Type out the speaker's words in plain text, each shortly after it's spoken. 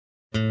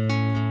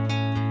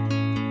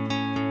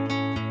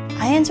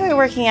enjoy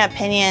working at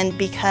Pinion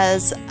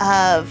because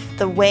of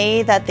the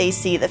way that they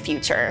see the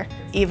future.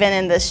 Even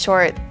in this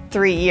short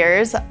 3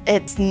 years,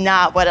 it's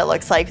not what it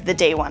looks like the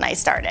day when I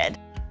started.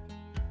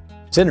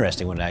 It's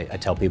interesting when I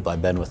tell people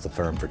I've been with the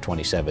firm for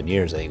 27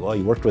 years, they think, well,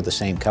 you worked with the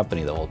same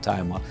company the whole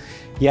time. Well,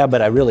 yeah,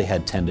 but I really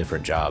had 10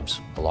 different jobs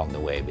along the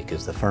way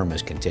because the firm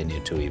has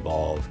continued to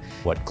evolve.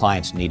 What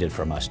clients needed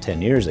from us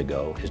 10 years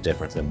ago is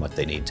different than what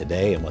they need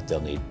today and what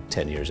they'll need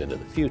 10 years into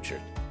the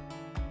future.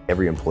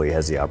 Every employee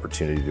has the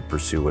opportunity to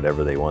pursue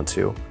whatever they want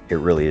to. It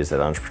really is that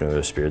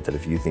entrepreneurial spirit that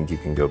if you think you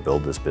can go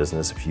build this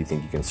business, if you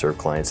think you can serve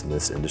clients in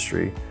this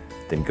industry,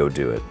 then go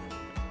do it.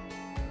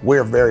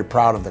 We're very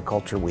proud of the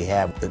culture we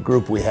have. The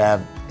group we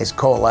have is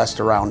coalesced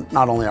around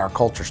not only our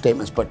culture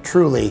statements, but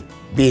truly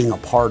being a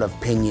part of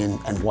Pinion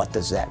and what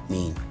does that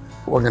mean.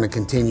 We're going to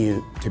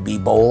continue to be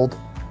bold.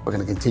 We're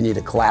going to continue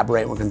to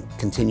collaborate. We're going to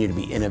continue to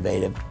be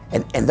innovative.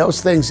 And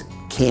those things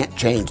can't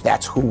change.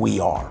 That's who we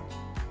are.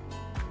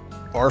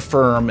 Our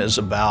firm is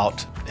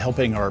about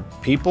helping our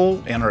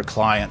people and our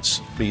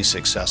clients be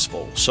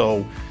successful.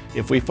 So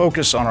if we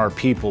focus on our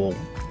people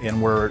and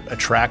we're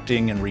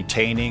attracting and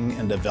retaining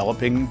and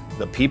developing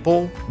the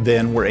people,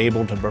 then we're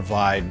able to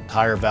provide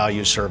higher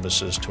value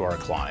services to our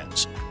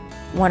clients.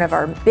 One of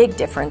our big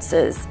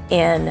differences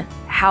in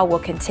how we'll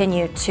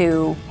continue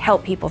to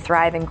help people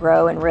thrive and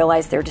grow and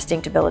realize their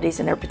distinct abilities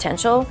and their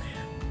potential,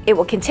 it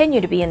will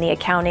continue to be in the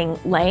accounting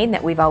lane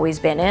that we've always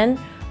been in,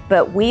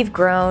 but we've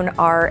grown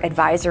our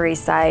advisory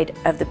side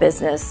of the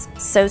business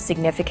so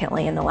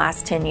significantly in the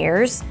last 10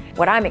 years.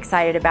 What I'm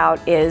excited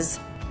about is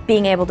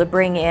being able to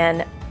bring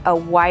in a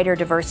wider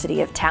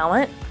diversity of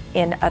talent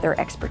in other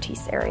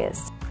expertise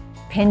areas.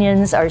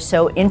 Pinions are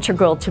so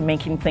integral to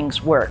making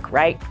things work,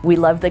 right? We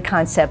love the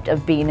concept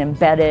of being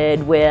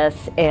embedded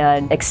with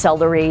and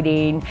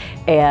accelerating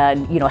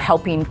and,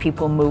 helping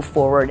people move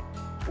forward.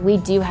 We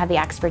do have the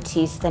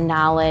expertise, the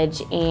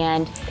knowledge,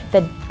 and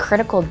the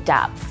critical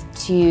depth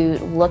to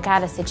look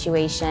at a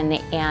situation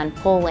and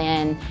pull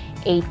in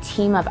a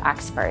team of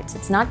experts.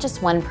 It's not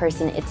just one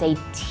person, it's a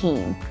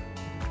team.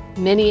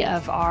 Many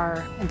of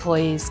our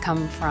employees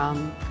come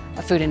from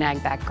a food and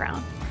ag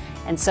background,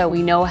 and so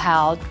we know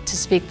how to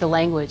speak the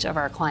language of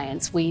our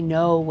clients. We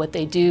know what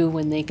they do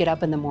when they get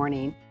up in the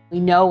morning. We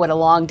know what a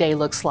long day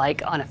looks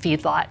like on a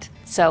feedlot.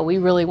 So we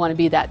really want to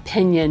be that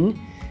pinion,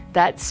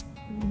 that's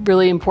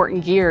really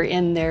important gear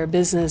in their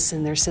business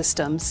and their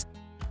systems.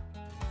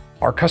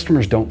 Our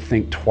customers don't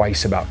think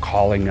twice about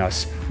calling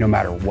us no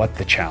matter what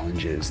the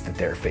challenge is that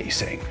they're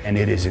facing. And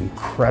it is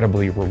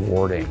incredibly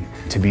rewarding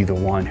to be the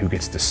one who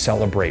gets to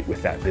celebrate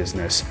with that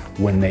business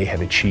when they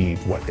have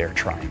achieved what they're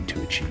trying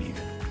to achieve.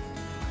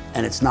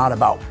 And it's not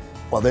about,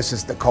 well, this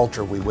is the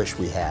culture we wish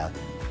we had.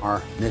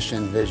 Our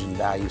mission, vision,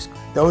 values,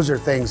 those are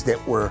things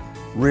that were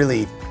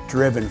really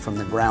driven from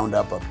the ground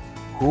up of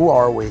who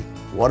are we,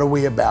 what are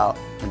we about,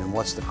 and then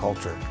what's the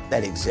culture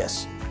that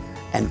exists.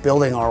 And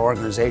building our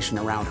organization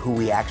around who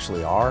we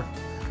actually are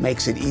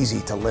makes it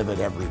easy to live it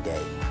every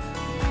day.